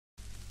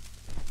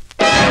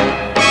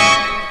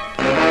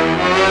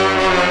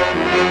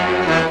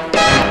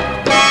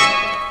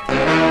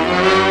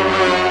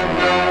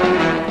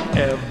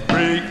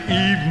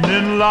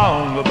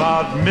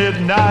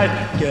midnight.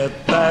 Get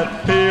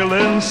that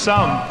feeling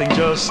something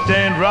just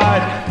ain't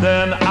right.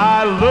 Then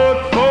I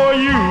look for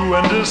you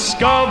and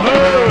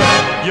discover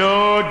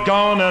you're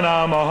gone and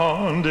I'm a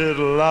haunted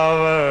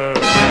lover.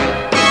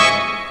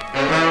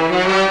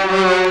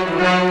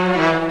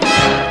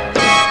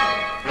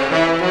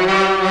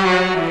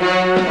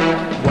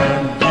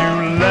 When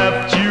you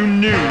left, you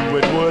knew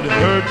it would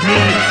hurt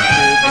me.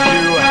 Did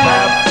you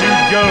have to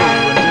go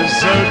and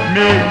desert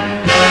me?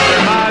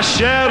 My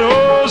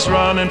shadow's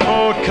running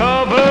for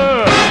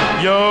cover.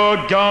 You're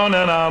gone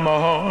and I'm a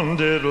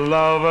haunted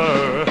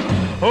lover.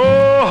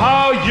 Oh,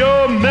 how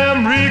your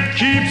memory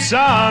keeps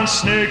on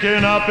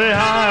sneaking up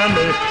behind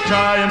me,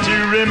 trying to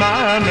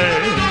remind me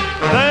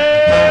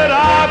that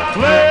I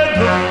played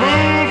the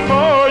fool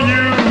for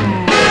you,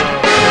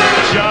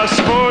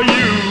 just for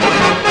you.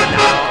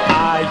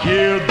 Now I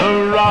hear the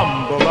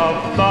rumble of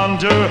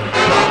thunder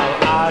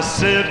while I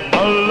sit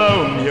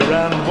alone here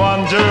and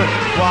wonder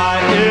why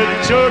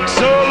it took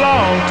so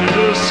long to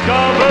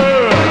discover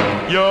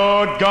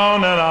you're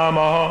gone and I'm a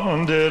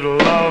haunted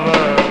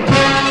lover.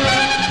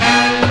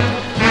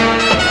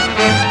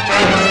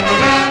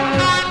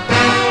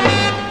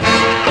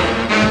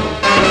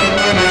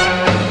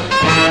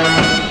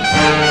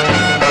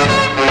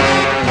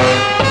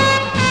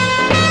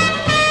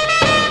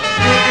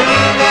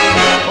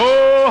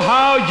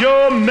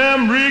 Your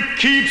memory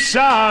keeps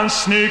on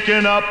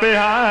sneaking up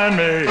behind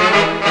me,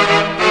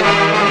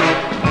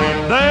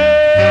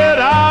 that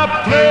I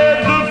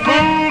played the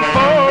fool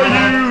for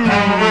you,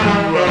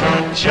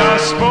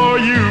 just for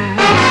you.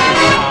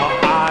 Now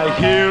I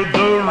hear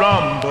the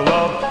rumble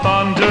of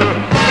thunder,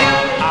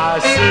 I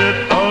sit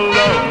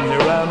alone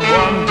here and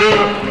wonder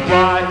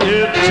why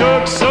it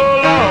took so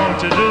long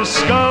to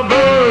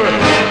discover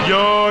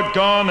you're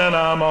gone and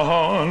I'm a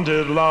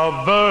haunted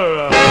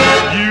lover.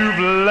 You've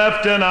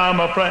left and I'm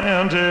a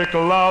frantic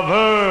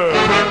lover.